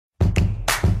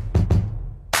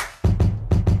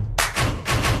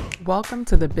Welcome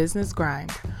to the Business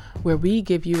Grind, where we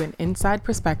give you an inside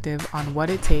perspective on what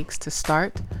it takes to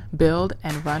start, build,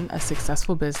 and run a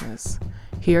successful business.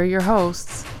 Here are your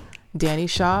hosts, Danny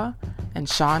Shaw and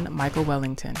Sean Michael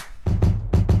Wellington.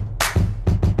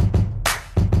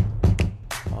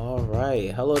 All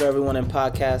right. Hello to everyone in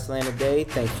podcast land today.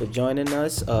 Thanks for joining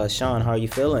us. Sean, how are you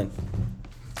feeling?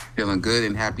 Feeling good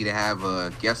and happy to have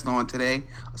a guest on today.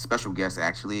 A special guest,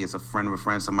 actually. It's a friend of a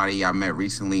friend, somebody I met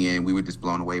recently, and we were just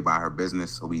blown away by her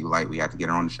business. So we had to get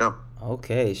her on the show.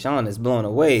 Okay, Sean is blown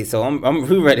away, so I'm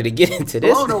ready to get into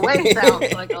this. Blown away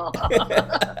sounds like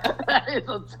that is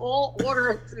a tall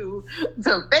order to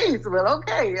face, but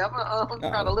okay, I'm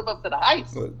trying to live up to the hype.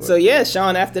 So yeah,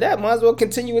 Sean. After that, might as well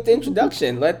continue with the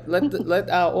introduction. Let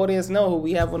our audience know who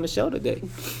we have on the show today.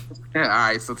 Yeah, all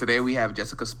right. So today we have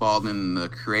Jessica Spalding, the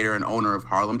creator and owner of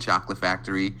Harlem Chocolate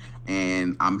Factory.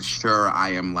 And I'm sure I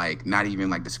am not even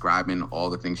describing all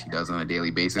the things she does on a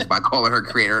daily basis by calling her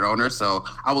creator and owner. So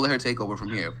I will let her take over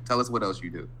from here. Tell us what else you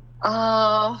do.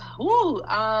 Well,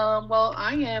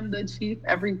 I am the chief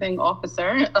everything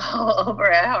officer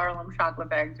over at Harlem Chocolate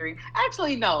Factory.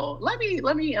 Actually, no. Let me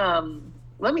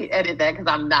edit that because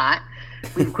I'm not.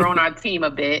 We've grown our team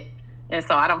a bit. And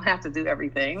so I don't have to do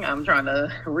everything. I'm trying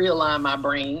to realign my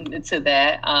brain to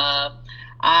that.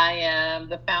 I am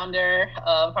the founder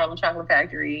of Harlem Chocolate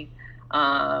Factory.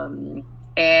 And,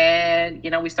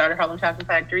 we started Harlem Chocolate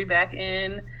Factory back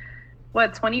in,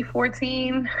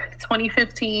 2014,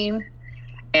 2015.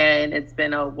 And it's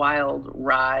been a wild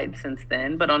ride since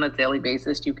then. But on a daily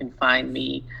basis, you can find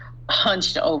me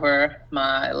hunched over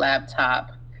my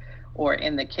laptop or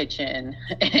in the kitchen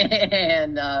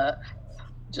and,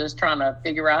 just trying to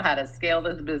figure out how to scale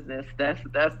this business. That's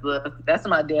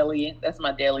my daily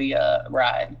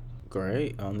ride.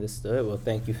 Great, understood. Well,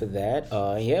 thank you for that.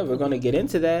 We're gonna get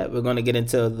into that. We're gonna get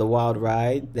into the wild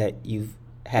ride that you've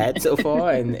had so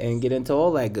far, and get into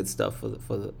all that good stuff for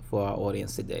our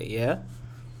audience today. Yeah.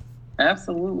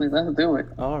 Absolutely, let's do it.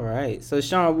 All right. So,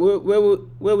 Sean,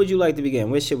 where would you like to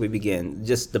begin? Where should we begin?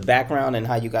 Just the background and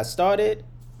how you got started.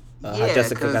 How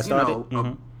Jessica got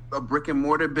started. A brick and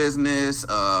mortar business,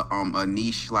 a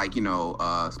niche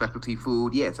specialty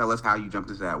food. Yeah, tell us how you jumped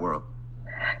into that world.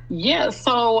 Yeah,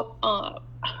 so I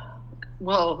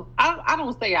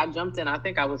don't say I jumped in. I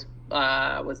think I was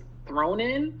thrown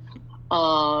in,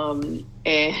 and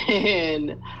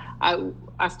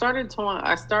I started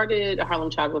Harlem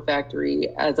Chocolate Factory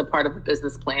as a part of a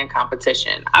business plan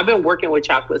competition. I've been working with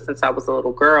chocolate since I was a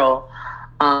little girl.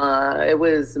 It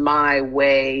was my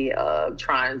way of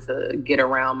trying to get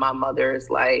around my mother's,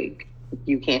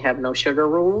 you can't have no sugar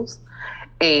rules.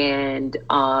 And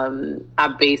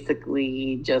I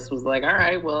basically just was like, all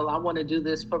right, well, I want to do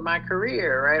this for my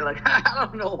career, right? I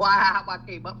don't know how I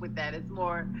came up with that. It's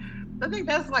more, I think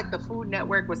that's the Food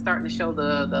Network was starting to show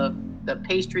the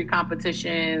pastry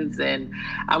competitions. And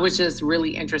I was just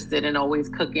really interested in always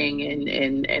cooking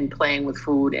and playing with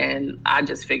food. And I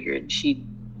just figured she'd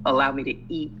allow me to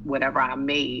eat whatever I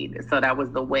made. So that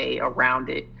was the way around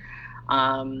it.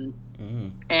 And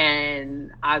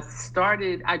I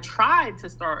tried to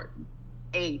start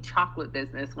a chocolate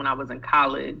business when I was in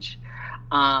college.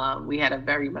 We had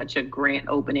very much a grand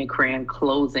opening, grand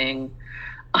closing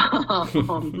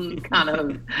kind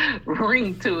of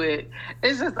ring to it.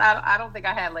 It's just, I don't think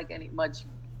I had any much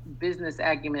business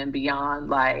acumen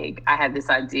beyond I had this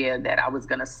idea that I was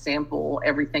going to sample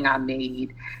everything I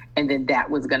made, and then that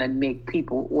was going to make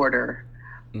people order,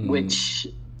 which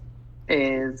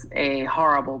is a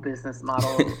horrible business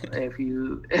model if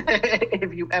you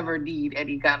ever need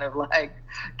any kind of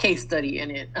case study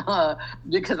in it,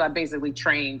 because I basically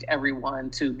trained everyone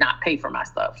to not pay for my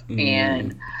stuff.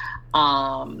 And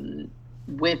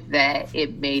with that,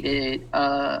 it made it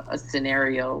a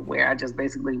scenario where I just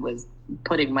basically was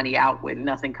putting money out with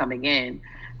nothing coming in.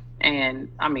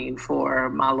 And I mean, for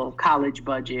my little college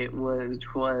budget,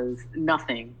 which was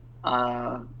nothing,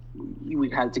 we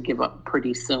had to give up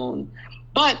pretty soon.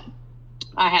 But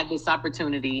I had this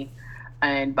opportunity,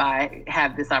 and by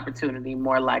have this opportunity,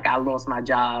 more I lost my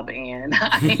job and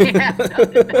I had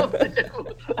nothing else to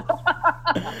do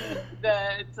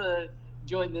than to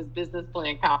join this business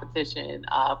plan competition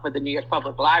for the New York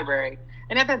Public Library.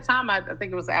 And at that time, I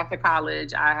think it was after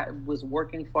college, I was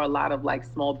working for a lot of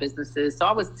small businesses. So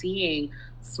I was seeing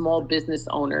small business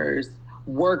owners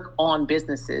work on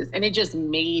businesses, and it just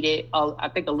made it, I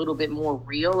think, a little bit more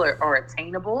real or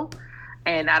attainable.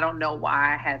 And I don't know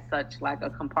why I had such a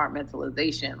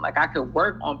compartmentalization. I could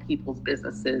work on people's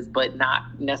businesses, but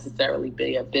not necessarily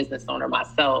be a business owner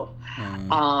myself.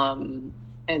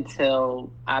 Until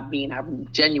I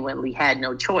genuinely had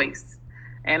no choice.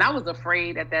 And I was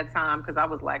afraid at that time because I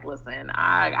was like, listen,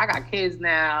 I got kids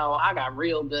now. I got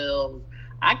real bills.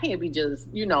 I can't be just,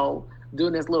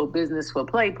 doing this little business for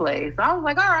play. So I was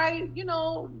like, all right,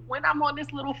 when I'm on this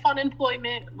little fun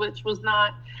employment, which was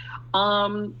not,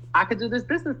 I could do this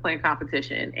business plan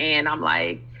competition. And I'm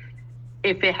like,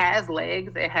 if it has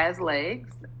legs, it has legs.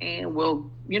 And we'll,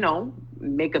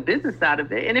 make a business out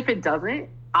of it. And if it doesn't,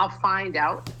 I'll find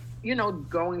out,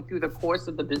 going through the course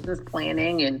of the business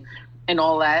planning and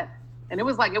all that. And it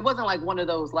wasn't like one of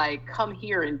those like come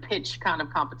here and pitch kind of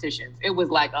competitions. It was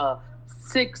like a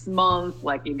 6 month,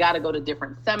 like you got to go to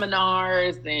different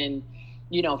seminars and,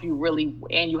 if you really,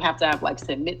 and you have to have like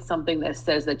submit something that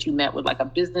says that you met with like a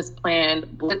business plan,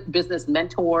 business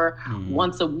mentor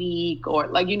once a week, or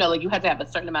like, like you have to have a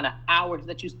certain amount of hours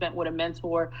that you spent with a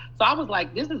mentor. So I was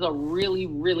like, this is a really,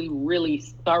 really, really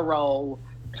thorough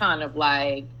kind of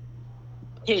like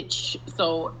pitch.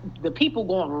 So the people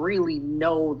going to really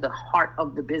know the heart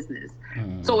of the business.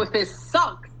 So if it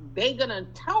sucks, they gonna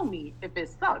tell me if it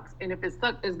sucks. And if it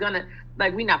sucks, it's gonna,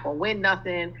 like, we not gonna win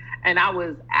nothing. And I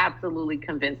was absolutely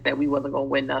convinced that we wasn't gonna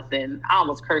win nothing. I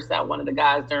almost cursed out one of the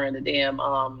guys during the damn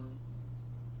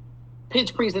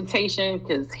pitch presentation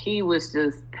because he was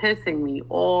just pissing me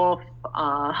off.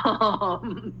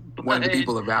 One of the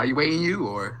people evaluating you,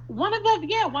 or one of the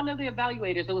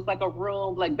evaluators. It was like a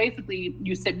real, like, basically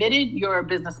you submitted your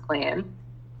business plan,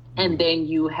 and then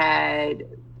you had,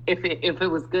 if it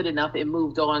was good enough, it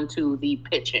moved on to the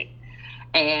pitching.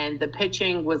 And the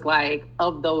pitching was like,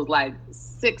 of those like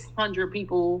 600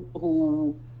 people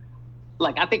who,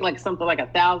 like, I think like something like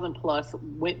 1,000 plus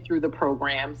went through the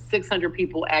program. 600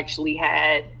 people actually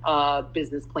had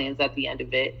business plans at the end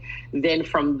of it. Then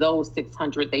from those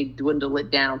 600, they dwindle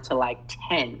it down to like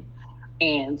 10.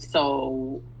 And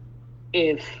so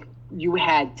if you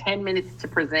had 10 minutes to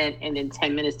present and then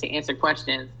 10 minutes to answer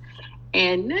questions,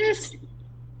 and this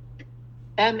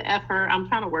MFer, I'm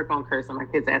trying to work on cursing. My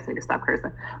kids asked me to stop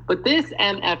cursing. But this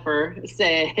MFer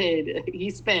said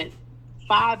he spent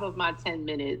 5 of my 10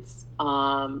 minutes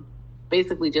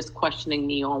basically just questioning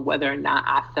me on whether or not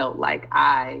I felt like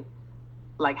how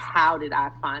did I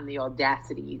find the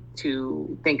audacity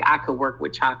to think I could work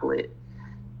with chocolate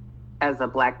as a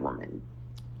Black woman.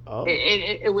 Oh.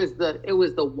 It was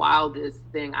the wildest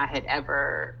thing I had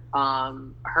ever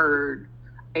heard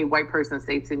a white person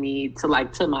say to me to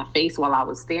my face while I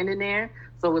was standing there.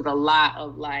 So it was a lot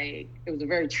of like, it was a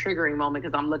very triggering moment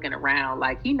because I'm looking around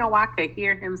like, I could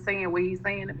hear him saying what he's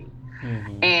saying to me.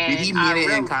 Mm-hmm. And did he mean it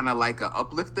in kind of like a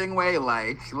uplifting way?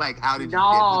 Like how did you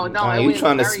get No, you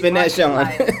trying to spin that, Sean?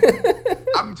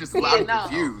 I'm just a lot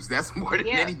confused. That's more than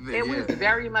anything. It was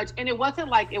very much, and it wasn't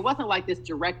like this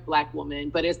direct Black woman,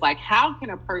 but it's like, how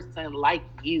can a person like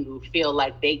you feel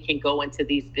like they can go into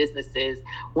these businesses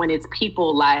when it's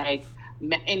people like,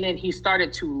 and then he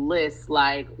started to list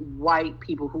like white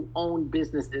people who own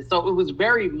businesses. So it was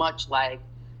very much like,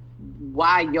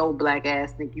 why your Black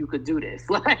ass think you could do this?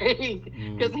 Like,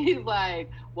 because he's like,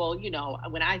 well,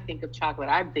 when I think of chocolate,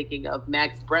 I'm thinking of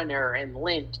Max Brenner and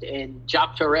Lynch and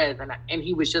Jacques Torres, and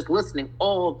he was just listening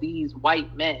all these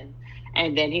white men,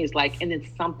 and then he's like, and it's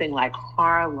something like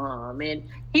Harlem, and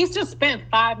he's just spent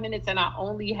 5 minutes, and I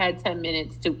only had 10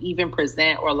 minutes to even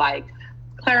present or like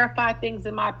clarify things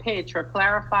in my pitch or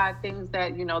clarify things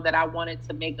that that I wanted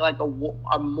to make like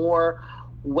a more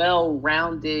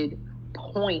well-rounded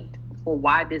point for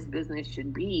why this business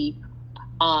should be.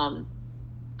 And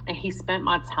he spent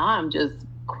my time just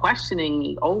questioning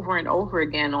me over and over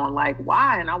again on like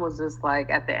why. And I was just like,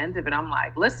 at the end of it, I'm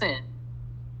like, listen,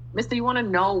 mister, you want to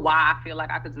know why I feel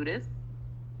like I could do this?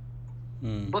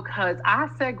 Because I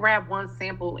said grab one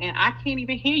sample and I can't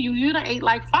even hear you. You done ate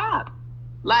like 5.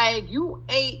 Like you're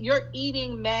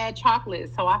eating mad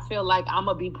chocolate. So I feel like I'm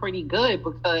gonna be pretty good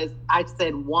because I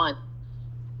said 1.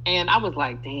 And I was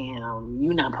like, damn,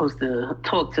 you're not supposed to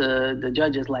talk to the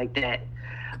judges like that.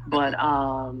 But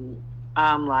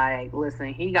I'm like,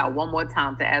 listen, he got one more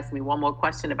time to ask me one more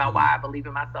question about why I believe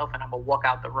in myself, and I'm going to walk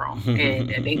out the room. And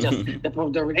they just,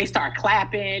 they start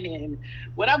clapping and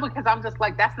whatever, because I'm just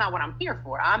like, that's not what I'm here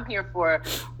for. I'm here for,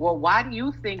 well, why do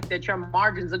you think that your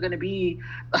margins are going to be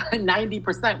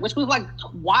 90%, which was like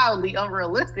wildly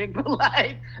unrealistic, but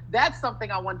like, that's something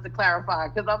I wanted to clarify,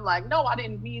 because I'm like, no, I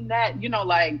didn't mean that,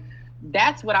 like,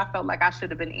 that's what I felt like I should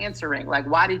have been answering. Like,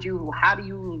 how do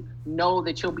you know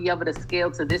that you'll be able to scale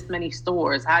to this many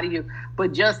stores?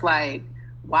 But just like,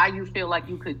 why you feel like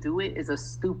you could do it is a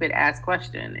stupid ass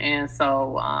question. And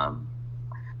so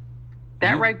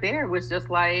that right there was just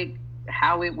like,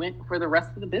 how it went for the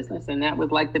rest of the business. And that was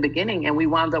like the beginning. And we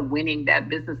wound up winning that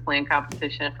business plan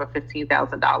competition for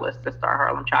 $15,000 to start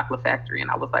Harlem Chocolate Factory. And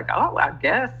I was like, oh, I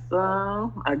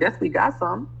guess we got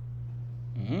some.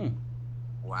 Mm-hmm.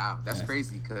 Wow, that's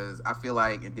crazy, because I feel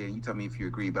like, and then you tell me if you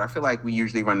agree, but I feel like we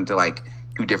usually run into like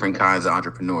two different kinds of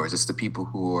entrepreneurs. It's the people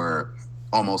who are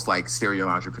almost like serial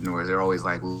entrepreneurs. They're always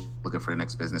like looking for the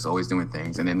next business, always doing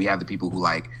things. And then we have the people who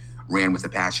like ran with a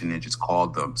passion and just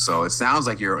called them. So it sounds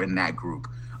like you're in that group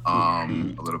a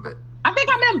little bit. I think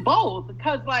I'm in both,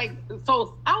 because like,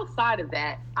 so outside of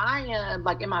that, I am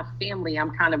like, in my family, I'm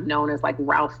kind of known as like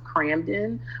Ralph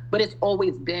Cramden, but it's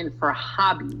always been for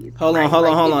hobbies. Hold right?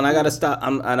 on. I gotta stop.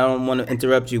 I don't want to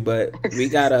interrupt you, but we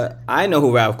gotta. I know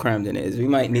who Ralph Cramden is. We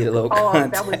might need a little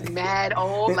context. That was mad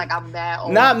old. Like, I'm mad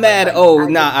old. Not mad like,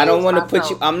 old. I don't want to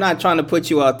put you. I'm not trying to put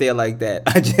you out there like that.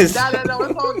 I just. No.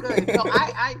 It's all good.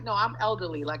 No, I'm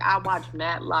elderly. Like, I watch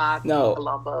Matlock. No.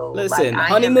 Columbo. Listen, like,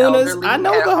 Honeymooners.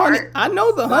 I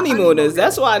know the Honeymooners.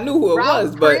 That's why I knew who it Ralph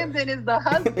was. But Cramden is the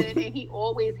husband, and he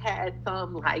always had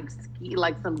some like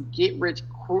some get rich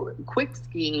quick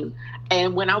scheme.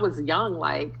 And when I was young,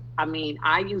 like, I mean,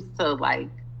 I used to like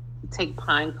take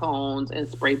pine cones and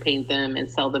spray paint them and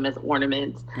sell them as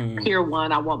ornaments. Pier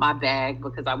 1, I want my bag,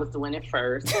 because I was doing it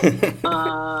first.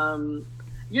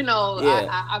 You know,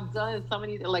 yeah. I've done so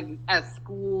many, like at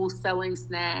school, selling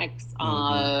snacks,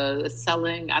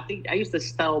 selling, I think I used to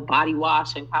sell body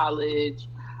wash in college.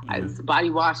 Body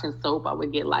wash and soap. I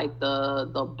would get like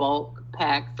the bulk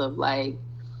packs of like,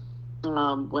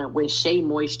 when Shea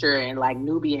Moisture and like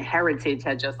Nubian Heritage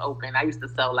had just opened, I used to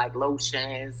sell like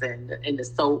lotions and the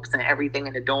soaps and everything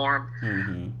in the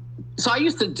dorm. So I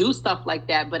used to do stuff like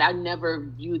that, but I never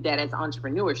viewed that as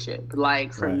entrepreneurship.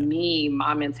 Like, for me,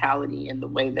 my mentality and the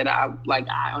way that I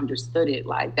understood it,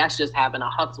 like, that's just having a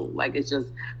hustle. Like, it's just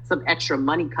some extra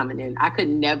money coming in. I could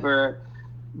never,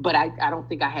 but I don't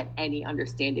think I had any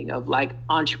understanding of like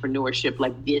entrepreneurship.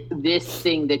 Like, this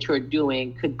thing that you're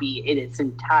doing could be in its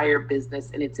entire business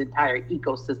and its entire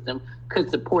ecosystem could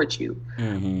support you.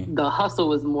 The hustle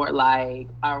was more like,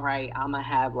 all right, I'm gonna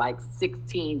have like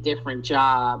 16 different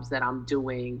jobs that I'm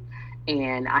doing,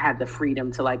 and I have the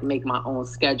freedom to like make my own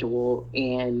schedule,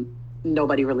 and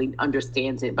nobody really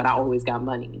understands it, but I always got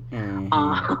money.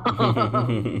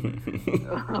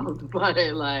 But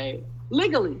like,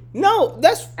 legally. No,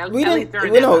 that's we're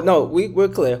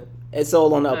clear. It's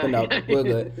all on the up and up. We're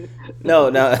good.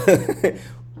 No.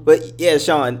 But yeah,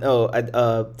 Sean.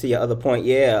 To your other point,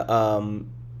 yeah.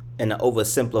 In an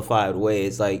oversimplified way,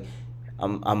 it's like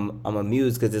I'm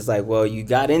amused, because it's like, well, you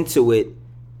got into it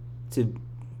to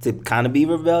kind of be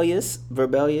rebelling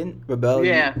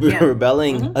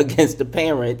against the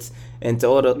parents, and to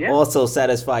also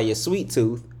satisfy your sweet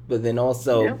tooth, but then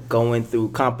also going through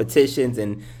competitions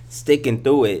and sticking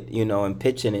through it, you know, and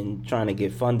pitching and trying to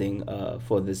get funding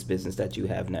for this business that you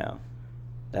have now.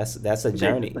 That's a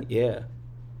journey. Yeah.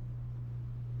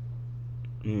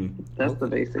 That's the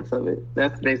basics of it.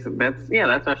 That's basic.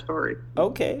 That's our story.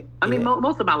 Okay. I mean,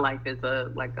 most of my life is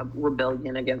a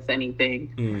rebellion against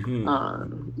anything.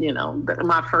 You know,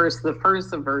 the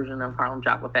first version of Harlem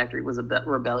Chocolate Factory was a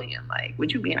rebellion. Like,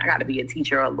 what you mean? I got to be a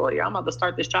teacher or a lawyer? I'm about to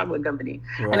start this chocolate company.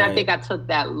 Right. And I think I took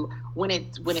that when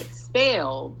it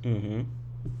failed.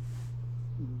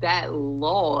 That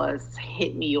loss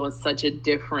hit me on such a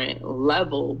different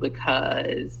level,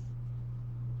 because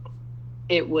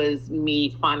it was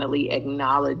me finally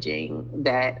acknowledging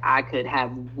that I could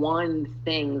have one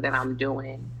thing that I'm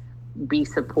doing be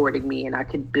supporting me, and I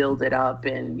could build it up.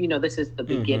 And, you know, this is the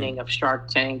beginning of Shark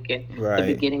Tank and the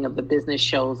beginning of the business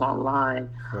shows online.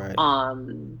 Right.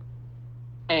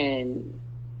 And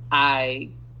I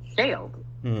failed.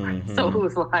 So it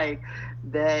was like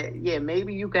that,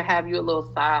 maybe you could have your little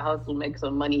side hustle, make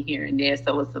some money here and there,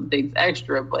 selling some things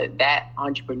extra, but that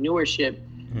entrepreneurship,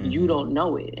 you don't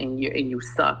know it, and you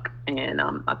suck. And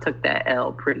I took that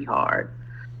L pretty hard.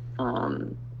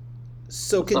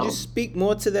 So could you speak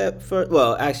more to that first?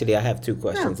 Well, actually, I have two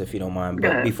questions, if you don't mind.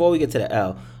 But before we get to the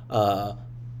L,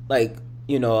 like,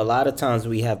 you know, a lot of times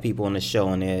we have people on the show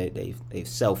and they've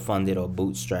self-funded or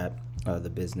bootstrapped the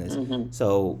business.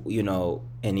 So, you know,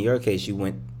 in your case, you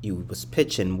was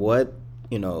pitching. What,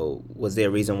 you know, was there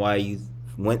a reason why you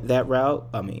went that route?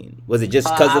 I mean, was it just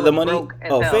because of the money?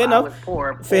 Fair enough. I was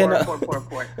poor.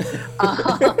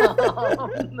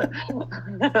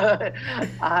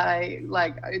 I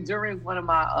during one of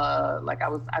my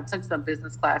I took some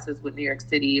business classes with New York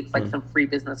City. It was like some free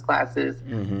business classes.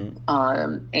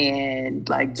 And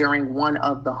like during one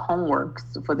of the homeworks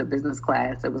for the business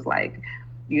class, it was like,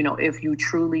 you know, if you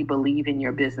truly believe in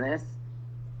your business,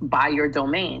 buy your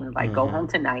domain, like go home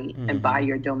tonight and buy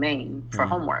your domain for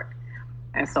homework.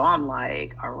 And so I'm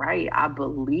like, all right, I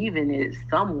believe in it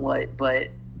somewhat, but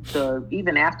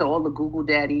even after all the Google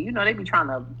Daddy, you know, they be trying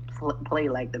to play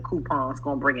like the coupons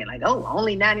gonna bring it like, oh,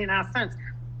 only 99 cents.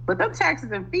 But them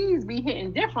taxes and fees be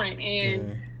hitting different,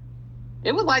 and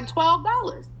it was like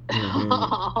 $12.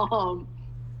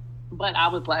 But I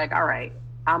was like, all right,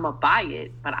 I'm gonna buy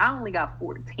it, but I only got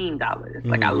 $14.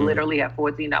 Like I literally had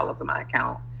 $14 in my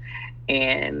account,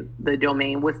 and the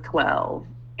domain was 12.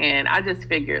 And I just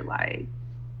figured like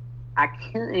I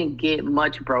couldn't get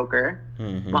much broker.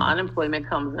 My unemployment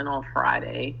comes in on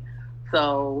Friday,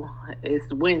 so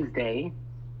it's Wednesday.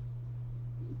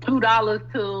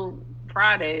 $2 till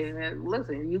Friday. And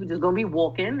listen, you just gonna be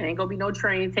walking. Ain't gonna be no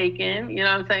train taking. You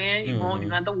know what I'm saying? You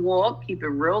gonna have to walk. Keep it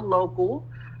real local.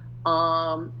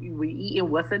 We eating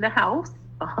what's in the house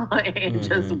and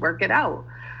just work it out.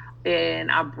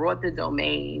 And I brought the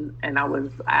domain, and I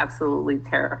was absolutely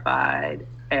terrified.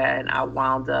 And I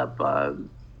wound up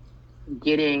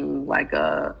getting like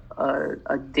a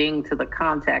ding to the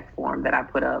contact form that I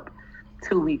put up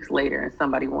 2 weeks later, and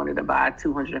somebody wanted to buy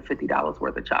 $250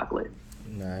 worth of chocolate.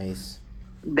 Nice.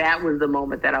 That was the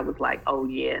moment that I was like, oh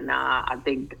yeah, nah, I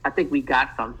think we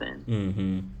got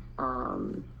something.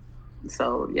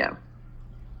 So yeah.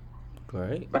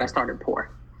 Great. But I started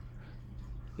poor.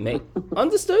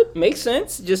 Understood. Makes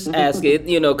sense. Just ask it,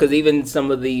 you know, because even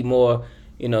some of the more,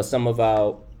 you know, some of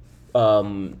our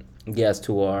guests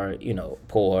who are, you know,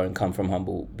 poor and come from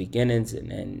humble beginnings,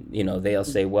 and you know, they'll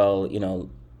say, well, you know,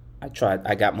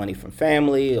 I got money from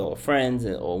family or friends,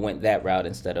 or went that route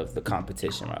instead of the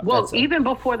competition route. Well, even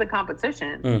before the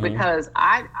competition, because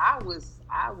I was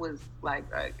like,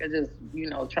 just, you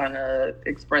know, trying to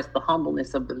express the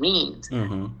humbleness of the means.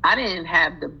 I didn't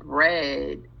have the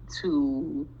bread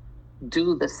to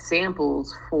do the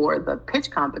samples for the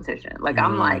pitch competition. Like,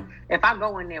 I'm like, if I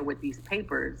go in there with these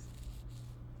papers,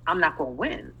 I'm not going to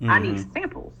win. I need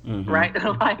samples, right?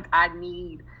 Like, I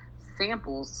need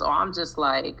samples. So I'm just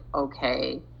like,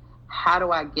 okay, how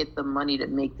do I get the money to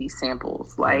make these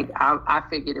samples? Like, I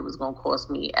figured it was going to cost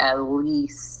me at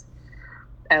least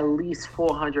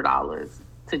 $400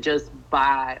 to just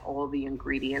buy all the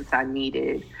ingredients I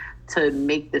needed to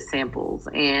make the samples,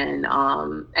 and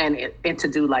to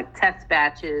do like test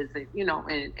batches, and, you know,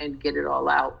 and get it all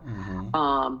out,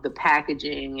 the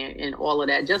packaging and all of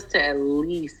that, just to at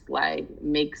least like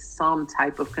make some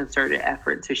type of concerted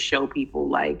effort to show people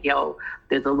like, yo,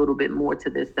 there's a little bit more to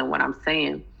this than what I'm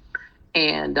saying.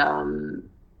 And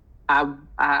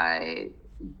I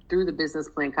through the business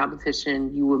plan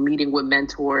competition, you were meeting with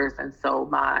mentors, and so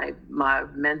my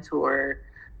mentor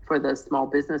for the small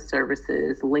business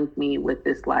services linked me with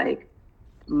this like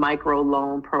micro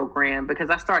loan program, because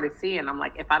I started seeing, I'm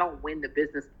like, if I don't win the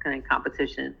business plan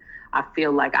competition, I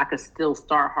feel like I could still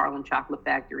start Harlem Chocolate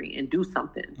Factory and do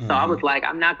something. So I was like,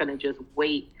 I'm not going to just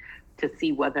wait to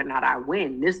see whether or not I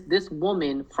win. This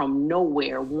woman from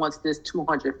nowhere wants this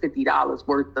 $250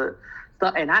 worth of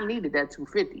stuff, and I needed that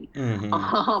 $250.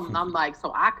 I'm like,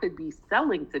 so I could be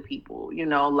selling to people, you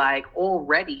know, like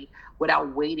already,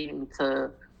 without waiting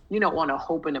to, you know, on a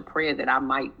hope and a prayer that I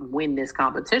might win this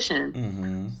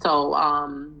competition. So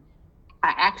I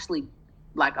actually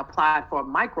like applied for a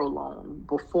microloan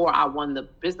before I won the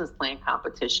business plan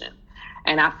competition.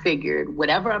 And I figured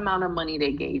whatever amount of money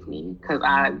they gave me, because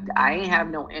I ain't have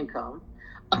no income.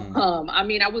 I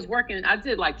mean, I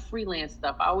did like freelance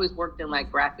stuff. I always worked in like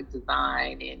graphic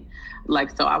design, and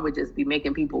like, so I would just be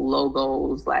making people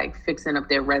logos, like fixing up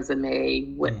their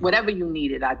resume, whatever you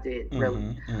needed, I did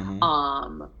really.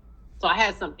 So I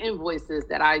had some invoices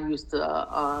that I used to,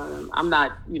 I'm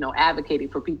not, you know, advocating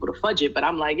for people to fudge it, but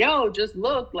I'm like, yo, just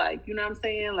look, like, you know what I'm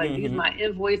saying? Like, these are my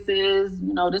invoices,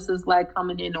 you know, this is like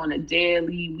coming in on a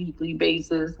daily, weekly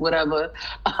basis, whatever.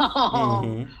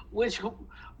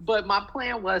 But my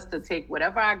plan was to take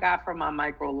whatever I got from my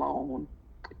micro loan,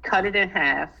 cut it in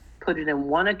half, put it in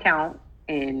one account,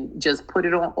 and just put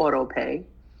it on auto pay.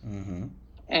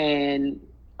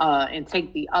 And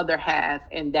take the other half,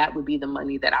 and that would be the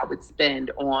money that I would spend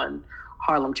on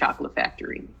Harlem Chocolate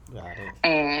Factory. Got it.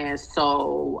 And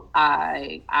so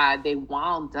they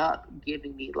wound up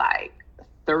giving me like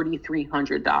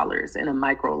 $3,300 in a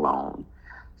micro loan.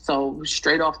 So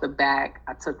straight off the back,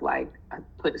 I put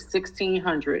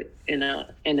 $1,600 in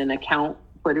an account,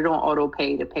 put it on auto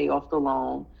pay to pay off the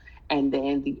loan, and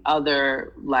then the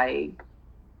other, like,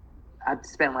 I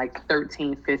spent like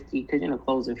 $1,350 because, you know,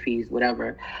 closing fees,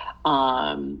 whatever.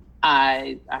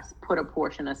 I put a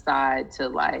portion aside to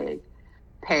like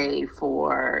pay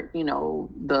for, you know,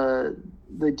 the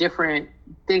different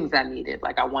things I needed.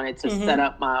 Like I wanted to set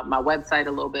up my website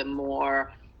a little bit more.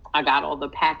 I got all the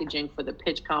packaging for the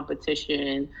pitch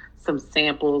competition, some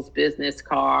samples, business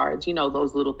cards,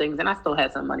 those little things. And I still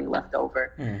had some money left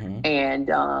over. And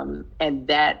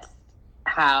that's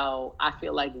how I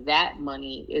feel like that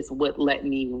money is what let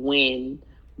me win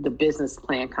the business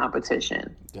plan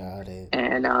competition. Got it.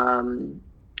 And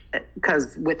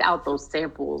because without those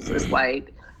samples, it's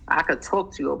like I could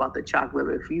talk to you about the chocolate,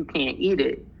 but if you can't eat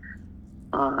it,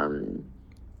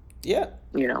 yeah.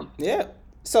 Yeah.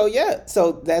 So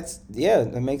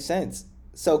that makes sense.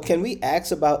 So can we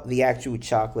ask about the actual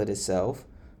chocolate itself?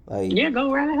 Yeah,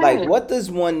 go right ahead. Like, what does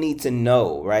one need to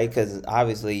know, right? Because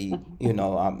obviously,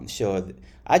 I'm sure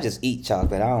I just eat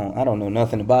chocolate. I don't know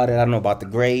nothing about it. I don't know about the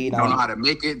grade. Don't know how to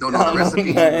make it. Don't know the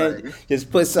recipe. Right? Just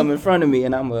put some in front of me,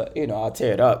 and I'll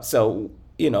tear it up. So,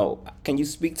 can you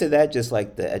speak to that? Just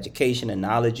like the education and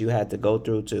knowledge you had to go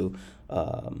through to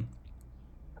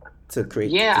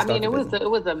create. Yeah, I mean, it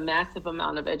was a massive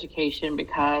amount of education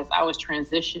because I was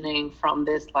transitioning from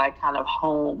this like kind of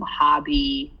home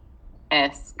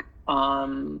hobby-esque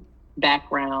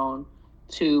background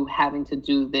to having to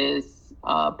do this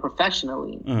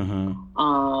professionally.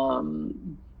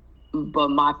 But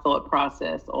my thought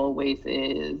process always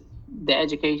is the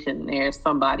education. There's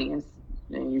somebody, and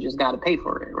you just got to pay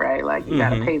for it, right? Like you got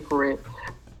to pay for it.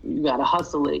 You got to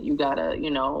hustle it. You got to,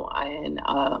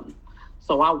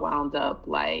 so I wound up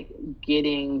like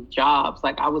getting jobs.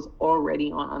 Like I was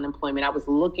already on unemployment. I was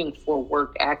looking for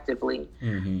work actively,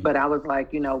 but I was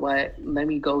like, you know what? Let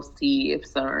me go see if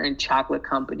certain chocolate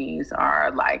companies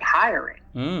are like hiring.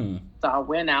 So I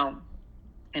went out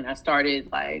and I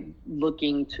started like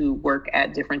looking to work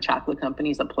at different chocolate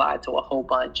companies, applied to a whole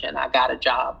bunch, and I got a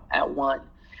job at one.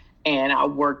 And I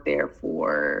worked there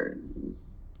for,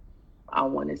 I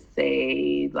want to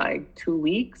say like 2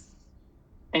 weeks.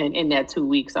 And in that 2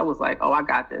 weeks, I was like, oh, I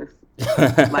got this.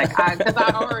 Like, because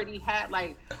I already had,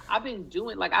 like, I've been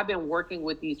working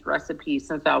with these recipes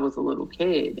since I was a little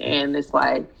kid. And it's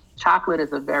like, chocolate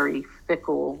is a very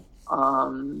fickle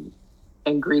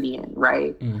ingredient,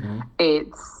 right?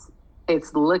 It's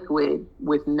liquid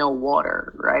with no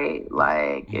water, right?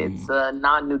 Like, it's a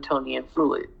non-Newtonian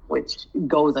fluid, which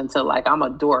goes into, like, I'm a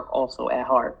dork also at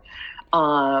heart.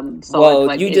 So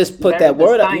like, you just put that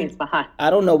word up. I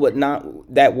don't know what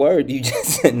that word you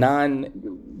just said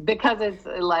because it's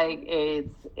like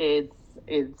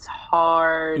it's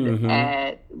hard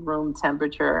at room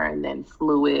temperature and then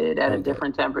fluid at a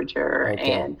different temperature,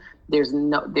 and there's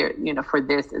no for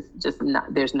this it's just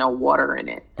not, there's no water in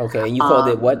it. Okay, and you called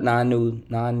it what?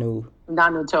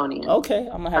 Non-Newtonian. Okay,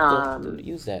 I'm gonna have to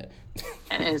use that.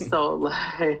 And so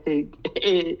like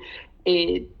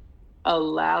it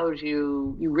allows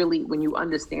you really, when you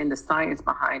understand the science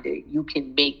behind it, you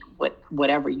can make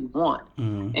whatever you want.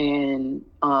 And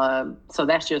so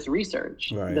that's just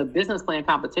research. Right. The business plan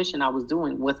competition I was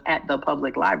doing was at the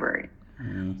public library.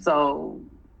 So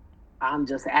I'm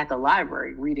just at the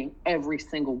library reading every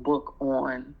single book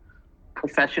on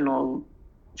professional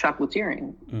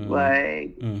chocolatiering.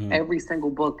 Like every single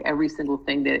book, every single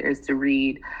thing that is to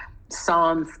read.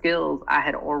 Some skills I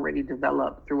had already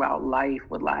developed throughout life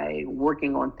with like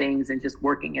working on things and just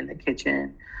working in the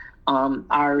kitchen. I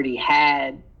already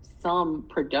had some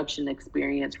production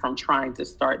experience from trying to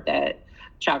start that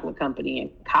chocolate company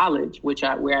in college,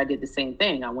 where I did the same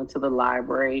thing. I went to the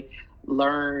library,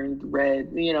 learned,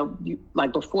 read,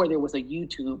 like before there was a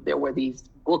YouTube, there were these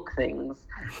book things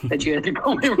that you had to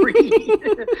go and read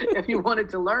if you wanted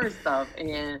to learn stuff.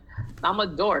 And I'm a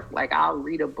dork. Like I'll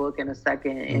read a book in a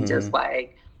second and just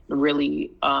like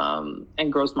really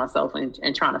engross myself in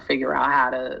trying to figure out how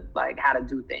to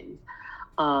do things.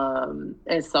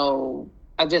 And so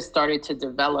I just started to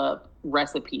develop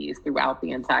recipes throughout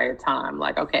the entire time.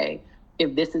 Like, okay,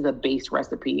 if this is a base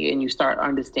recipe and you start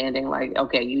understanding like,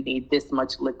 okay, you need this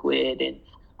much liquid, and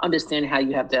understand how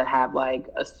you have to have like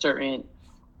a certain,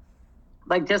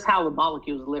 like just how the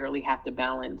molecules literally have to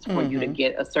balance for you to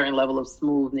get a certain level of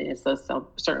smoothness, a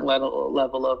certain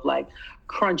level of like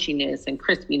crunchiness and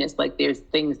crispiness. Like there's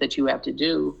things that you have to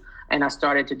do. And I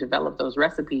started to develop those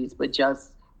recipes, but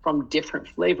just from different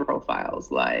flavor profiles.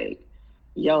 Like,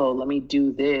 yo, let me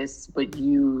do this, but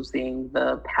using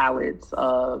the palettes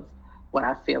of what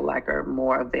I feel like are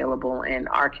more available in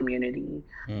our community.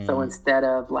 So instead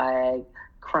of like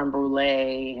creme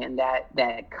brulee and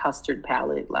that custard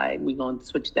palette, like we're going to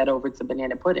switch that over to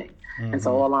banana pudding. And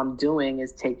so all I'm doing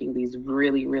is taking these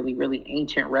really, really, really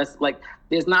ancient recipes. Like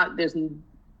there's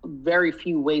very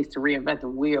few ways to reinvent the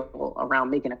wheel around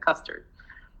making a custard.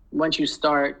 Once you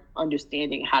start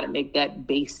understanding how to make that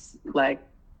base, like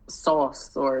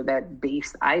sauce or that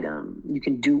base item, you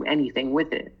can do anything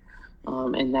with it.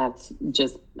 And that's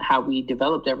just how we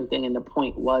developed everything. And the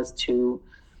point was to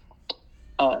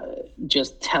uh,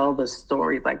 just tell the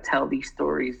stories, like tell these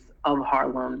stories of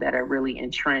Harlem that are really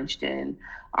entrenched in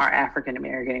our African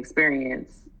American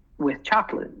experience with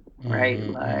chocolate, right?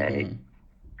 Like,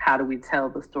 how do we tell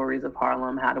the stories of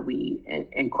Harlem? How do we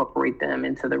incorporate them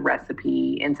into the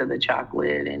recipe, into the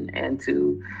chocolate, and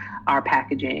to our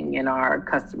packaging and our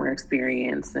customer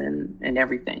experience and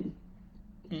everything?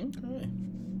 Okay.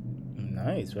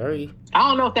 Nice, very. I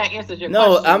don't know if that answers your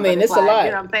No, I question, but mean it's it's a like, lot.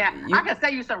 you know what I'm saying? I You can sell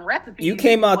you some you recipes if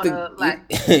came you out want the to, like.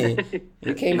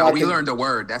 you came No, out we the learned the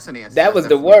word. That's an answer. that That's was the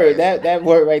definitely an word. answer. That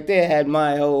word right there had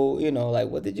my whole, like,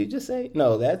 what did you just say?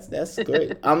 No, that's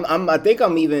great. I think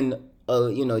I'm even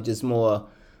just more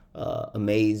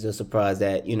amazed or surprised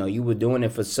that you were doing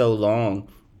it for so long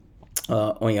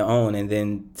on your own, and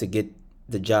then to get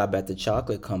the job at the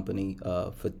chocolate company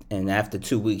and after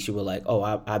 2 weeks you were like, oh,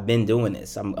 I've been doing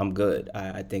this. I'm good.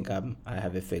 I think I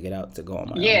have it figured out to go on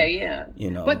my Yeah, own. yeah.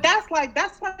 You But know. that's like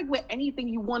with anything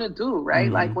you want to do,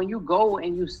 right? Like Mm-hmm. when you go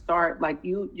and you start, like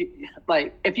you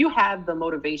like if you have the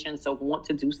motivation to want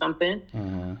to do something,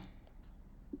 Mm-hmm.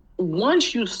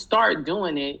 once you start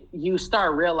doing it, you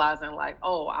start realizing like,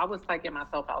 oh, I was psyching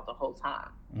myself out the whole time.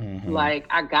 Mm-hmm. Like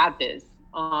I got this.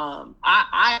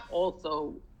 I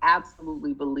also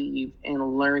absolutely believe in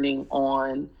learning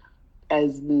on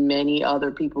as many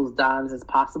other people's dimes as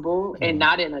possible, and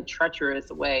not in a treacherous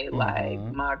way. Like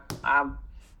Mm-hmm. I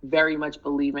very much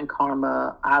believe in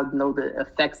karma. I know the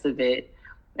effects of it.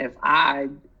 If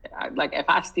if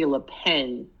I steal a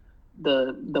pen,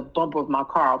 the bumper of my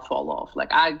car will fall off.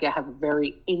 Like have a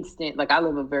very instant. Like I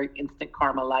live a very instant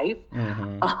karma life.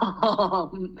 Mm-hmm.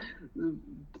 Um,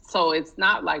 so it's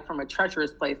not like from a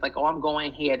treacherous place, like, oh, I'm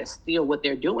going here to steal what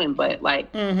they're doing, but like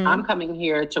I'm Mm-hmm. coming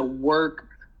here to work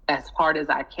as hard as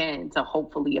I can to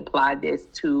hopefully apply this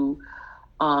to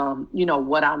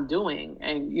what I'm doing.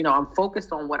 And, I'm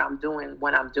focused on what I'm doing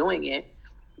when I'm doing it.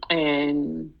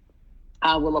 And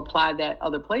I will apply that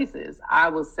other places. I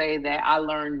will say that I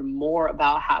learned more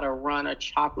about how to run a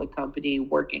chocolate company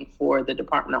working for the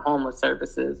Department of Homeless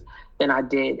Services than I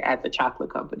did at the chocolate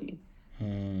company.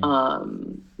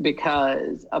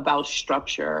 Because about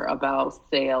structure, about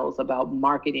sales, about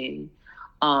marketing.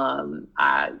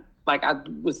 I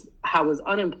was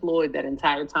unemployed that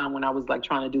entire time when I was like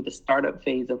trying to do the startup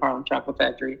phase of Harlem Chocolate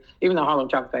Factory, even though Harlem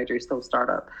Chocolate Factory is still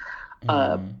startup.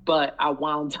 But I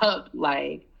wound up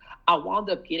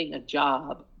getting a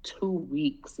job 2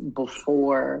 weeks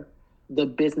before the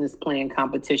business plan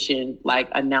competition like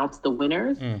announced the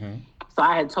winners. Mm-hmm. So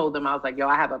I had told them, I was like, yo,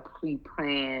 I have a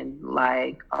pre-planned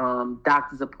like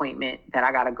doctor's appointment that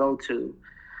I gotta go to.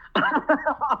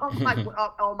 Like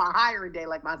on my hiring day,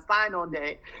 like my sign-on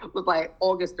day was like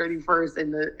August 31st,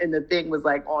 and the thing was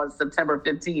like on September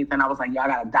 15th, and I was like, yo, I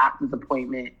got a doctor's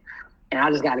appointment, and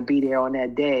I just got to be there on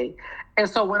that day. And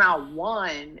so when I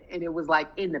won, and it was like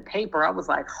in the paper, I was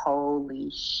like,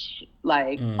 holy shit!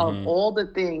 Like of Mm-hmm. all the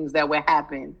things that would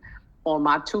happen on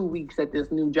my 2 weeks at this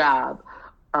new job.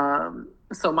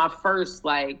 So my first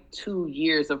like 2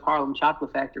 years of Harlem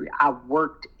Chocolate Factory, I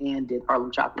worked and did Harlem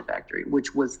Chocolate Factory,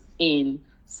 which was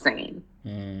insane.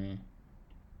 Mm-hmm.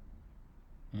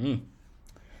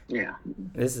 Yeah.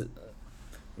 This is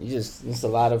it's a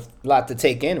lot to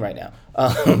take in right now.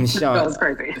 That Sean. was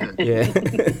crazy. Yeah.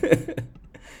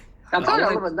 I told you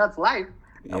I wanted- live a nuts life.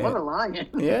 I Yeah. wasn't lying.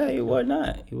 Yeah, you were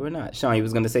not. You were not. Sean, you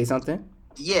was gonna say something?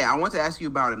 Yeah, I want to ask you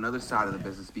about another side of the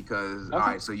business because, all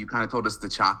right, so you kind of told us the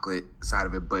chocolate side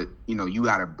of it, but you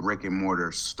got a brick and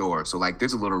mortar store, so like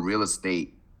there's a little real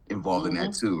estate involved in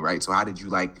that too, right? So how did you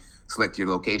like select your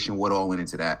location? What all went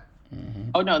into that?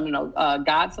 Oh no.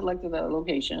 God selected the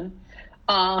location.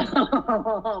 I've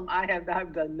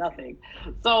done nothing.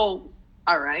 So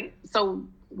all right. So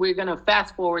we're gonna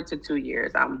fast forward to 2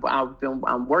 years. I'm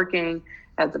working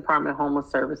at Department of Homeless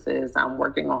Services. I'm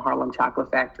working on Harlem Chocolate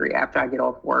Factory after I get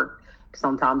off work.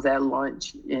 Sometimes at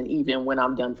lunch, and even when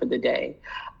I'm done for the day.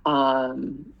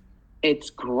 It's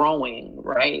growing,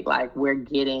 right? Like we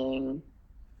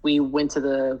went to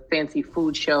the fancy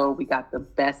food show. We got the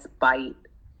best bite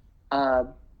uh,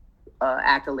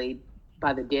 accolade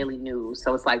by the Daily News.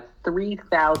 So it's like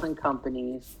 3,000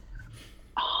 companies,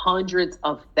 hundreds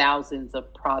of thousands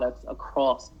of products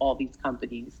across all these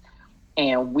companies.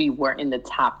 And we were in the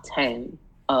top 10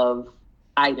 of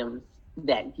items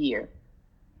that year.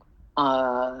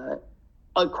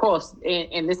 Across,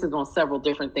 and this is on several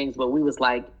different things, but we was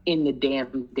like in the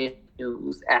damn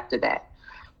news after that.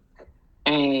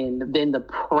 And then the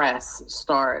press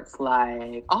starts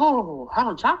like, oh,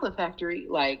 Harlem Chocolate Factory.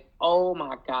 Like, oh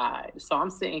my God. So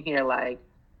I'm sitting here like,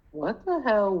 what the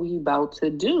hell we about to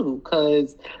do?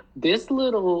 Because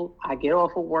I get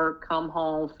off of work, come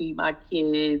home, feed my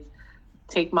kids,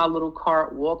 take my little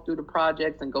cart, walk through the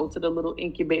projects, and go to the little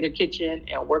incubator kitchen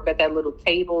and work at that little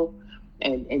table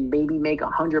and maybe make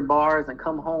 100 bars and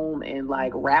come home and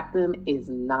like wrap them is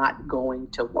not going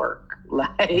to work.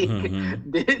 Like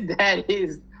that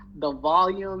is the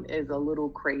volume is a little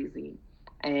crazy.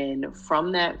 And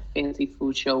from that fancy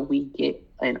food show, we get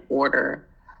an order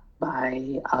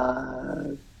by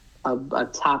a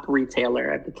top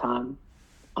retailer at the time.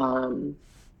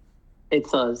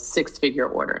 It's a 6-figure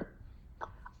order.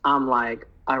 I'm like,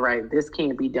 all right, this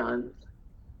can't be done.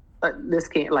 This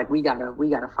can't, like, we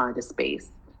gotta find a space.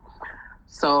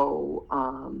 So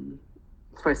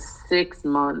for 6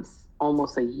 months,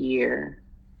 almost a year,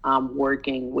 I'm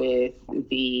working with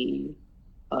the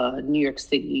New York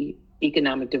City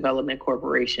Economic Development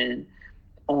Corporation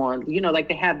on, like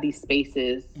they have these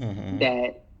spaces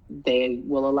that they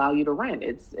will allow you to rent.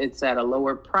 It's at a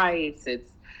lower price. It's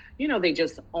they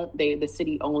just the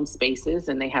city owns spaces,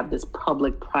 and they have this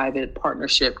public-private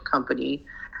partnership company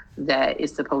that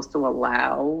is supposed to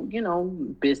allow,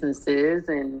 businesses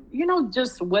and,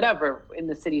 just whatever in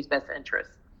the city's best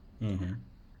interest.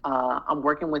 I'm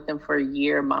working with them for a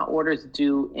year. My order's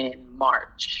due in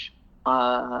March.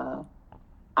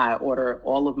 I order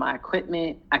all of my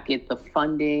equipment. I get the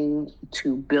funding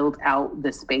to build out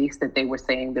the space that they were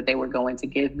saying that they were going to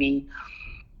give me.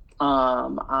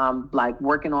 I'm like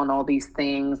working on all these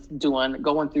things, jumping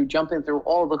through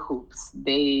all the hoops.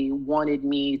 They wanted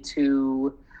me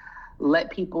to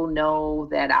let people know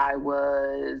that I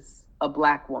was a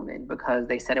Black woman because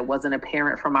they said it wasn't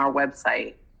apparent from our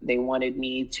website. They wanted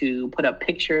me to put up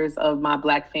pictures of my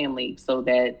Black family so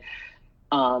that,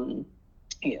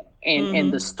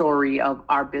 and the story of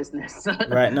our business.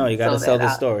 Right. No, you got to sell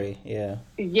the story. Yeah.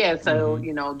 Yeah. So,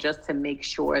 just to make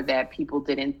sure that people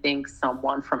didn't think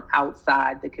someone from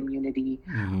outside the community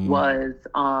was,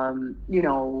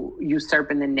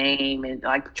 usurping the name and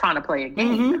like trying to play a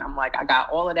game. And I'm like, I got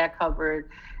all of that covered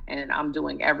and I'm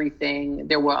doing everything.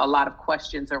 There were a lot of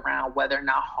questions around whether or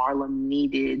not Harlem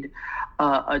needed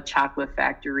a chocolate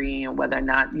factory and whether or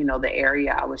not, the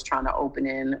area I was trying to open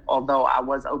in, although I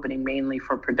was opening mainly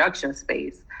for production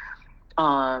space.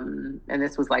 And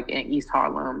this was like in East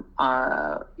Harlem,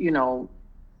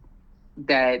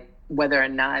 that whether or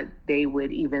not they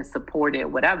would even support it,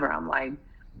 whatever. I'm like,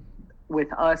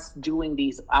 with us doing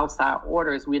these outside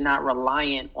orders, we're not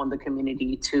reliant on the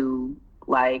community to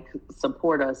like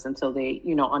support us until they,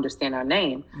 understand our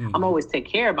name. I'm always take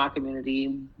care of my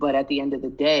community, but at the end of the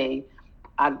day,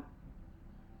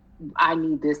 I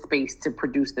need this space to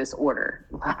produce this order.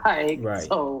 Like, right.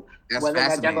 So that's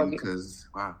fascinating because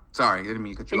wow. Sorry, I didn't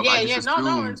mean to cut you off. I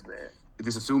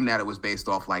just assumed that it was based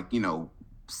off like,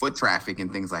 foot traffic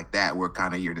and things like that were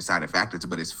kind of your deciding factors,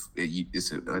 but it's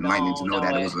enlightening to know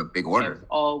that it was a big order.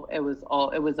 It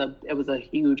was a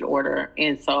huge order.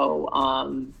 And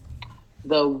so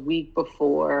the week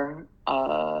before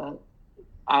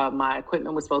my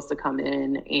equipment was supposed to come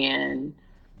in, and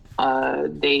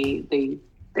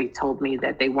they told me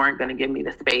that they weren't going to give me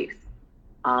the space.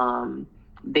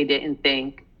 They didn't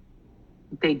think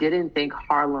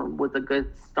Harlem was a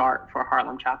good start for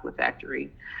Harlem Chocolate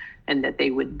Factory, and that they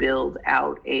would build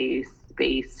out a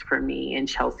space for me in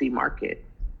Chelsea Market.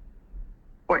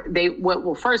 Or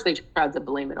first they tried to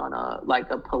blame it on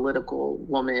a political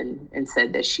woman and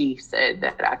said that she said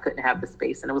that I couldn't have the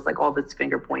space, and it was like all this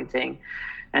finger pointing,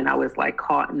 and I was like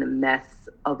caught in the mess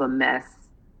of a mess.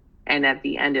 And at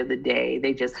the end of the day,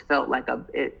 they just felt like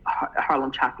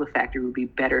Harlem Chocolate Factory would be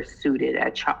better suited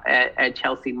at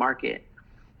Chelsea Market.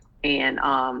 And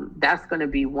that's going to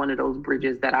be one of those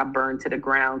bridges that I burned to the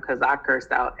ground because I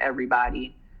cursed out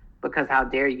everybody. Because how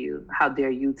dare you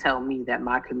tell me that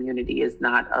my community is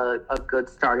not a good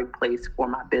starting place for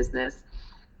my business.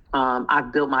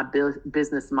 I've built my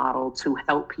business model to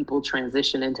help people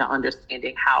transition into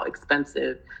understanding how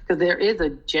expensive, because there is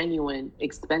a genuine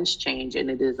expense change, and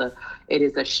it is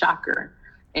a shocker.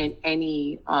 And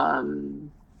any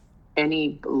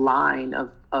line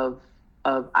of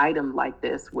item like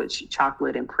this, which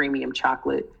chocolate and premium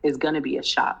chocolate, is going to be a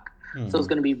shock. So it's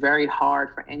going to be very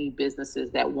hard for any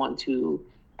businesses that want to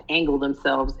angle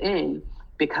themselves in,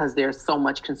 because there's so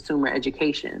much consumer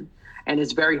education. And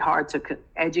it's very hard to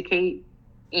educate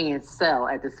and sell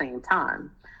at the same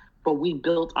time. But we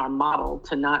built our model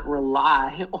to not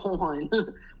rely on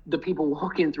the people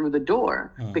walking through the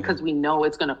door, because we know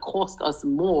it's going to cost us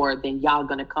more than y'all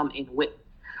going to come in with.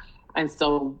 And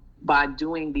so by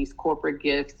doing these corporate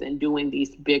gifts and doing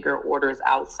these bigger orders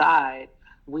outside,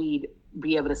 we'd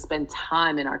be able to spend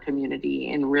time in our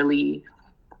community and really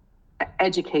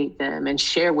educate them and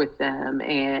share with them,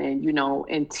 and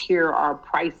and tier our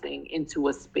pricing into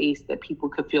a space that people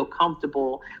could feel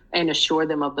comfortable and assure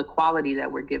them of the quality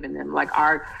that we're giving them. Like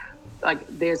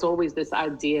there's always this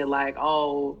idea like,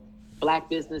 oh, black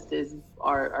businesses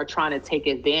are trying to take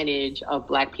advantage of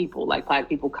black people. Like black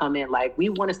people come in like, we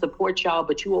want to support y'all,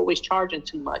 but you always charging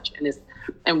too much.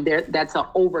 That's an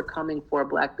overcoming for a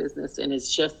black business. And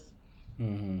it's just,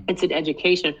 it's an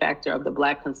education factor of the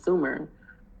black consumer.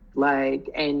 Like,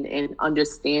 and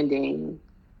understanding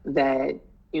that,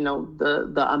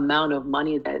 the amount of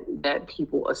money that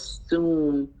people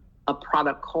assume a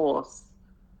product costs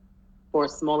for a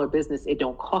smaller business, it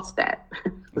don't cost that.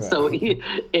 Right. So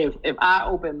if I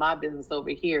open my business over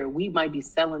here, we might be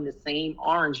selling the same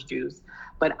orange juice,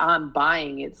 but I'm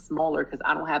buying it smaller because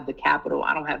I don't have the capital,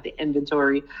 I don't have the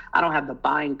inventory, I don't have the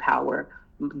buying power.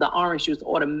 The orange juice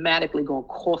automatically gonna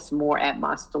cost more at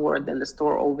my store than the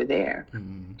store over there.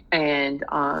 And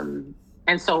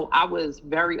so I was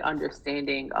very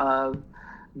understanding of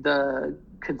the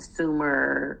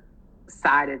consumer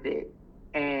side of it.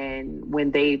 And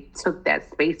when they took that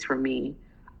space from me,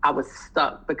 I was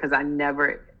stuck because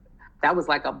that was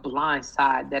like a blind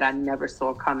side that I never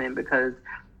saw coming, because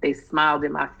they smiled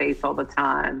in my face all the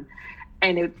time.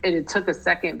 And it took a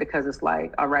second, because it's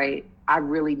like, all right, I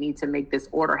really need to make this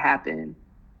order happen.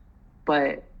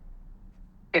 But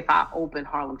if I open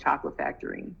Harlem Chocolate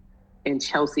Factory in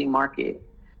Chelsea Market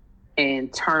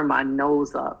and turn my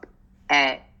nose up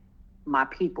at my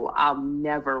people, I'll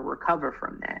never recover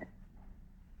from that.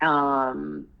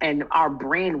 And our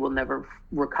brand will never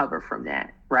recover from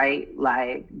that, right?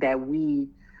 Like that we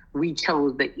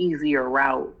chose the easier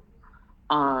route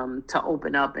to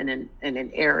open up in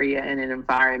an area, in an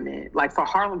environment. Like for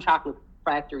Harlem Chocolate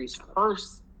Factory's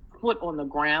first foot on the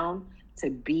ground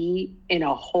to be in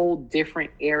a whole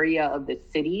different area of the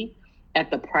city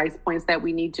at the price points that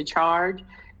we need to charge,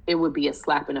 it would be a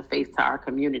slap in the face to our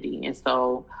community. And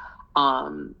so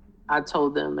I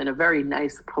told them in a very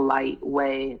nice, polite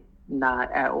way,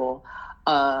 not at all,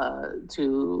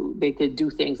 they could do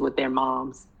things with their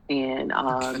moms and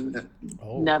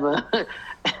never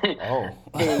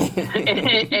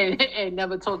and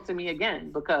never talk to me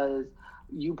again, because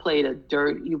you played a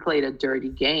dirty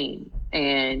game,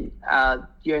 and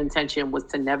your intention was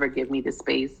to never give me the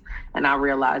space. And I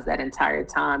realized that entire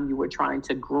time you were trying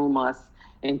to groom us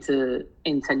into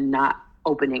not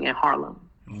opening in Harlem.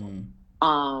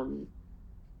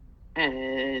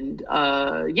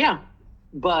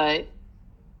 But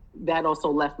that also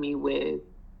left me with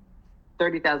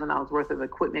 $30,000 worth of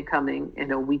equipment coming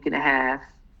in a week and a half,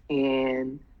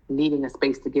 and needing a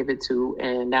space to give it to.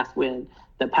 And that's when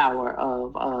the power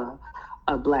of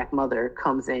a Black mother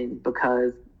comes in,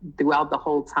 because throughout the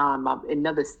whole time, it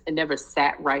never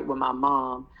sat right with my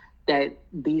mom that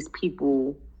these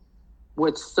people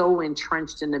were so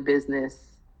entrenched in the business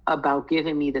about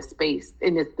giving me the space.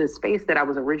 And the space that I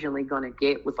was originally going to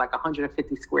get was like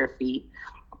 150 square feet.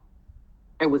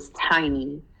 It was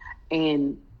tiny.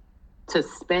 And to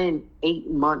spend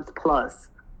 8 months plus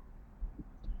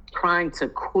trying to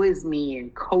quiz me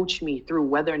and coach me through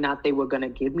whether or not they were going to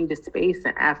give me the space,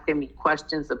 and asking me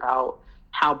questions about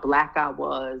how Black I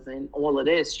was and all of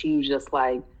this, she was just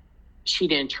like, she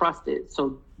didn't trust it.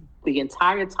 So the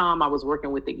entire time I was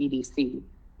working with the EDC,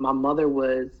 my mother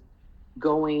was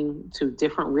going to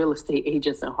different real estate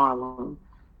agents in Harlem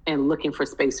and looking for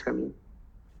space for me.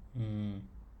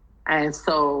 And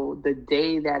so the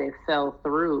day that it fell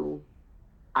through,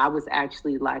 I was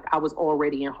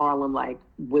already in Harlem, like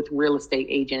with real estate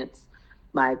agents,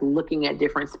 like looking at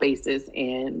different spaces,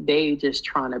 and they just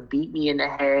trying to beat me in the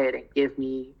head and give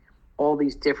me all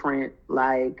these different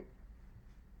like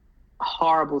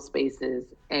horrible spaces.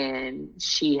 And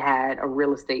she had a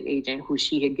real estate agent who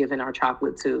she had given our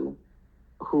chocolate to,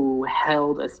 who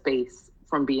held a space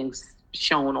from being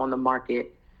shown on the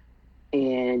market.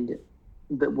 And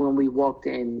when we walked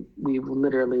in, we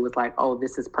literally was like, oh,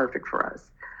 this is perfect for us.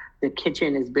 The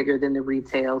kitchen is bigger than the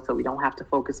retail, so we don't have to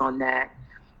focus on that.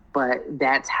 But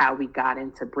that's how we got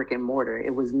into brick and mortar.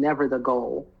 It was never the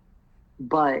goal,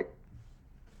 but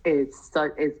it's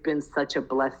been such a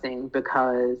blessing,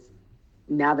 because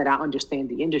now that I understand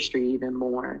the industry even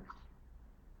more,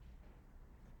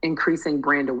 increasing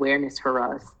brand awareness for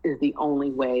us is the only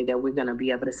way that we're going to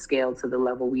be able to scale to the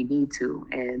level we need to.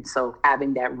 And so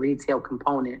having that retail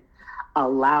component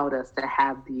allowed us to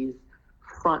have these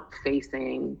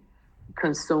front-facing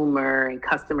consumer and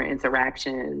customer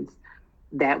interactions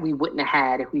that we wouldn't have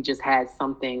had if we just had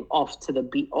something off to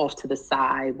the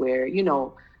side where,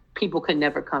 people could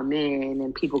never come in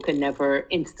and people could never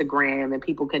Instagram and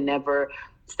people could never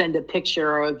send a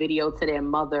picture or a video to their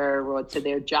mother or to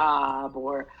their job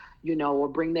or, or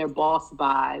bring their boss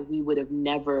by. We would have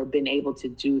never been able to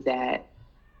do that,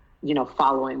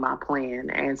 following my plan.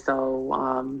 And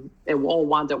so it all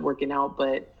wound up working out,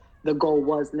 but the goal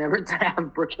was never to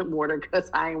have brick and mortar because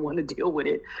I didn't want to deal with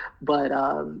it. But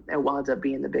it wound up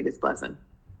being the biggest blessing.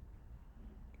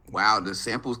 Wow, the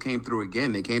samples came through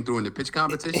again. They came through in the pitch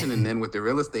competition and then with the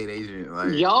real estate agent.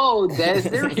 Like, yo, that's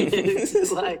serious.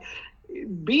 Like,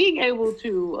 being able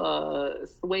to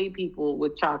sway people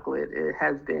with chocolate, it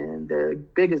has been the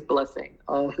biggest blessing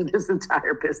of this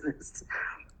entire business.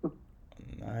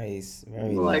 Nice,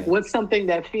 very like, nice. what's something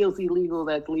that feels illegal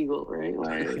that's legal, right?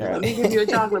 Like, let me give you a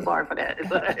chocolate bar for that.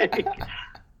 Like,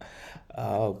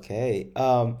 Okay.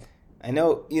 I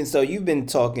know, so you've been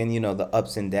talking, the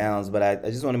ups and downs, but I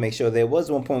just want to make sure there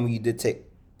was one point where you did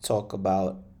talk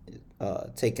about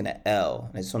taking an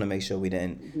L. I just want to make sure we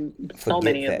didn't so forget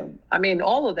many that. of them. I mean,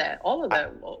 all of that.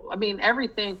 I mean,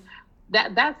 everything.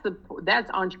 That's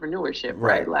entrepreneurship,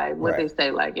 right? Like what they say,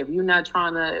 like if you can't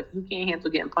handle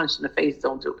getting punched in the face,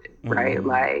 don't do it, right? Mm-hmm.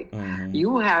 Like Mm-hmm.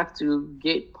 you have to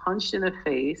get punched in the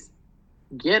face,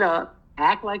 get up,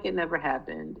 act like it never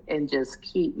happened, and just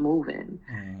keep moving.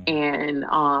 And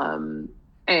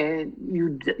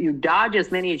you dodge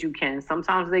as many as you can.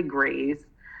 Sometimes they graze,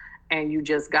 and you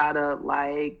just gotta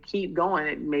like keep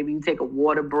going. Maybe you take a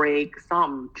water break,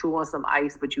 something, chew on some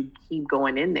ice, but you keep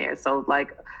going in there. So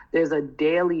like there's a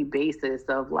daily basis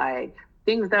of like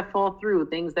things that fall through,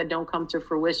 things that don't come to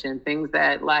fruition, things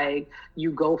that like you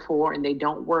go for and they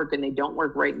don't work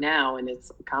right now. And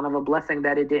it's kind of a blessing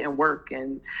that it didn't work.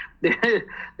 And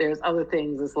there's other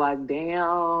things. It's like,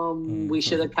 damn, we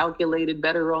should have calculated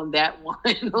better on that one.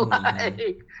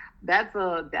 Like that's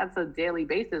a daily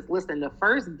basis. Listen, the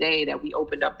first day that we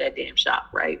opened up that damn shop,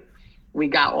 right? We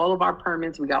got all of our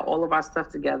permits, we got all of our stuff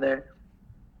together,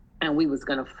 and we was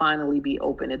gonna finally be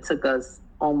open. It took us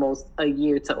almost a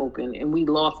year to open, and we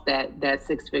lost that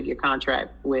 6-figure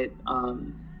contract with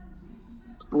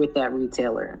that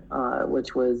retailer,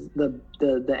 which was the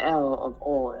L of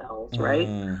all L's, right?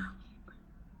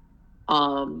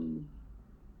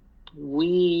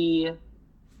 We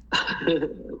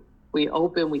we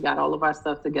opened, we got all of our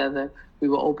stuff together. We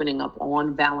were opening up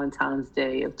on Valentine's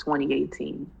Day of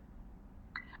 2018.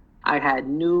 I had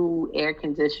new air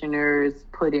conditioners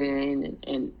put in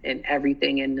and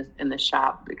everything in the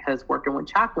shop because working with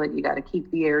chocolate, you got to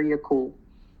keep the area cool.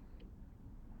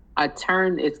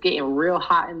 It's getting real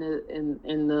hot in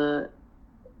the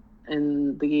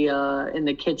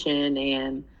kitchen,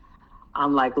 and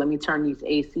I'm like, let me turn these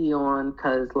AC on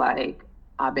because like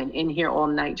I've been in here all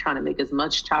night trying to make as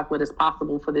much chocolate as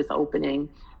possible for this opening,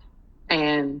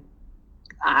 and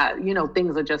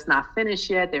things are just not finished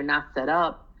yet. They're not set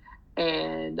up.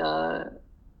 And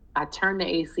I turned the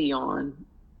AC on,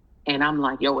 and I'm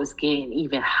like, yo, it's getting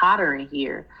even hotter in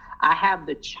here. I have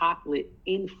the chocolate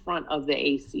in front of the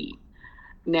AC.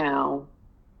 Now,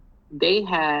 they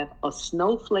have a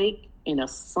snowflake and a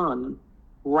sun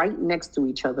right next to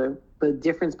each other. The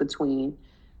difference between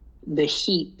the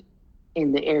heat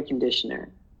in the air conditioner.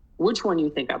 Which one do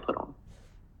you think I put on?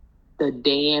 The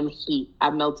damn heat. I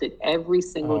melted every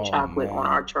single chocolate on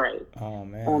our tray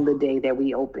on the day that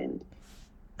we opened.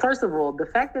 First of all, the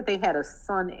fact that they had a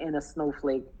sun and a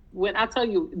snowflake, when I tell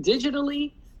you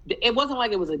digitally, it wasn't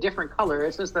like it was a different color.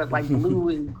 It's just that like blue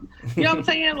and, you know what I'm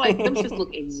saying? Like them just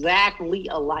look exactly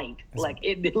alike. Like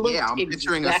it looks I'm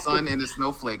picturing a sun and a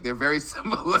snowflake. They're very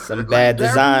similar. Some bad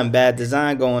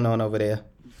design going on over there.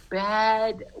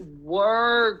 Bad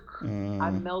work. I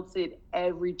melted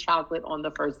every chocolate on the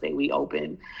first day we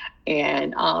opened.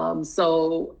 And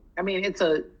so I mean it's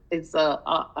a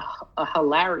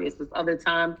hilarious. This other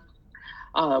time,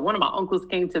 one of my uncles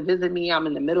came to visit me. I'm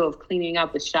in the middle of cleaning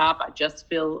out the shop. I just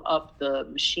filled up the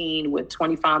machine with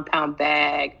 25-pound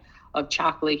bag of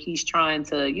chocolate. He's trying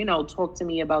to, talk to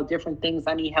me about different things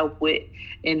I need help with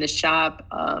in the shop.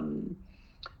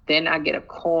 Then I get a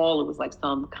call. It was like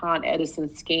some Con Edison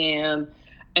scam,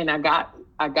 and I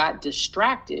got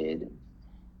distracted.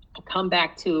 I come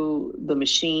back to the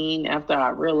machine after I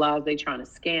realized they trying to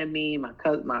scam me. My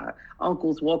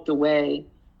uncles walked away.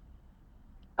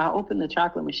 I opened the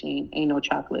chocolate machine. Ain't no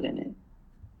chocolate in it.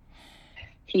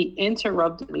 He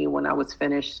interrupted me when I was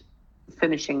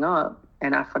finishing up,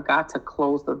 and I forgot to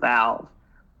close the valve.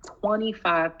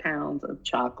 25 pounds of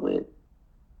chocolate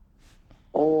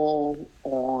all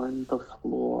on the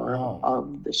floor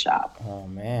of the shop. Oh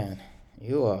man,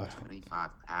 you are 25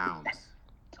 pounds.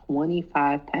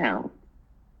 25 pounds.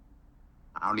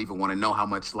 I don't even want to know how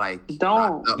much like.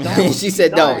 Don't. She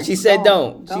said don't. She said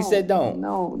don't. She said don't.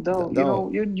 No,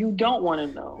 don't. You don't want to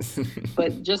know.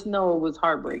 But just know it was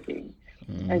heartbreaking.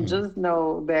 Mm-hmm. And just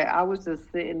know that I was just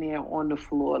sitting there on the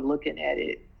floor looking at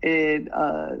it. And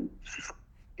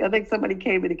I think somebody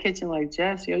came in the kitchen like,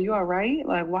 Jess, are you all right?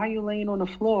 Like, why are you laying on the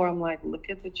floor? I'm like, look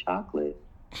at the chocolate.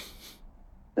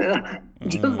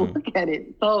 Just look at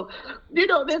it. So,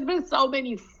 there's been so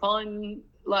many fun,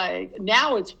 like,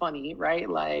 now it's funny, right?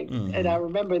 Like, and I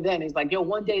remember then it's like, yo,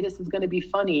 one day this is going to be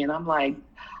funny. And I'm like,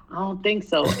 I don't think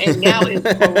so. And now it's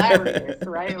hilarious,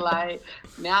 right? Like,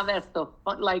 now that's the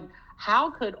fun. Like,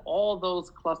 how could all those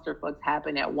clusterfucks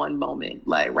happen at one moment?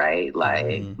 Like, right?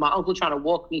 Like, my uncle trying to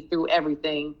walk me through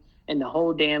everything in the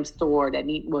whole damn store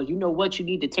you know what? You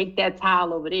need to take that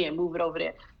tile over there and move it over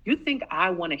there. You think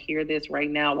I want to hear this right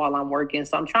now while I'm working?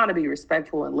 So I'm trying to be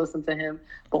respectful and listen to him,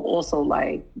 but also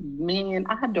like, man,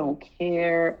 I don't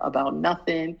care about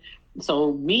nothing.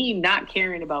 So me not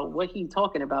caring about what he's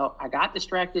talking about, I got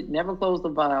distracted, never closed the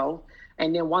valve.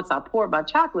 And then once I poured my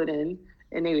chocolate in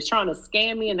and they was trying to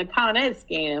scam me in the Con Ed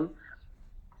scam,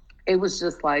 it was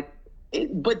just like,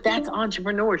 but that's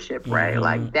entrepreneurship, right?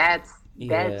 Like that's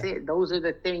it. Those are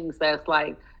the things that's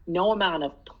like, no amount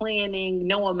of planning,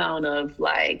 no amount of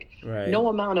no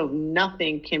amount of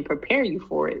nothing can prepare you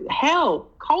for it. Hell,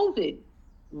 COVID.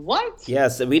 What?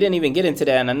 Yes, we didn't even get into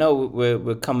that, and I know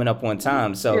we're coming up on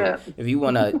time. So if you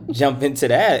want to jump into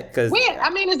that, because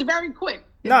it's very quick.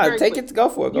 Go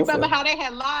for it. You remember how they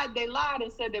had lied? They lied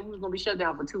and said that we was gonna be shut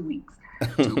down for 2 weeks.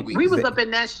 2 weeks. We was up in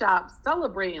that shop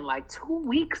celebrating like 2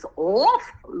 weeks off.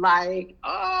 Like,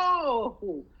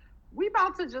 oh. We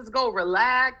about to just go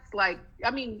relax. Like,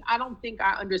 I don't think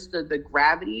I understood the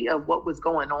gravity of what was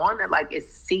going on. And like,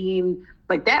 it seemed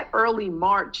like that early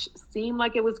March seemed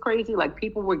like it was crazy. Like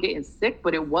people were getting sick,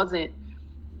 but it wasn't,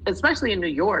 especially in New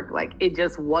York, like it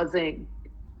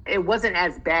wasn't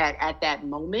as bad at that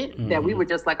moment that we were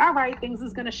just like, all right, things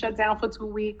is going to shut down for 2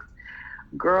 weeks.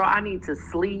 Girl, I need to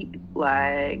sleep.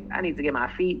 Like, I need to get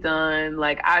my feet done.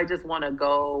 Like, I just want to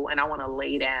go and I want to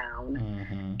lay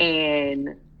down.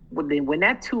 And when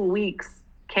that 2 weeks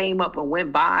came up and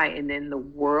went by and then the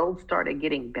world started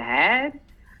getting bad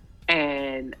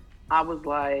and I was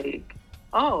like,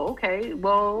 oh, okay,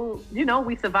 well,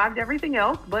 we survived everything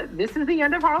else, but this is the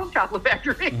end of Harlem Chocolate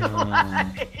Factory.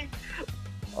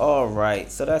 All right,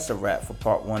 so that's a wrap for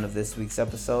part 1 of this week's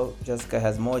episode. Jessica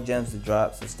has more gems to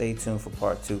drop, so stay tuned for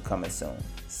part 2 coming soon.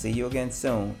 See you again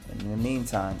soon, and in the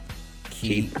meantime,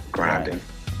 keep grinding.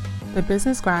 The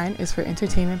Business Grind is for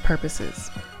entertainment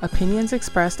purposes. Opinions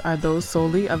expressed are those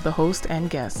solely of the host and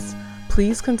guests.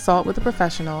 Please consult with a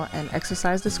professional and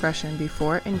exercise discretion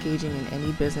before engaging in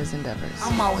any business endeavors.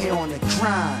 I'm out here on the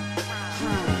grind.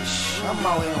 I'm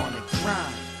out here on the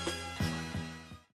grind.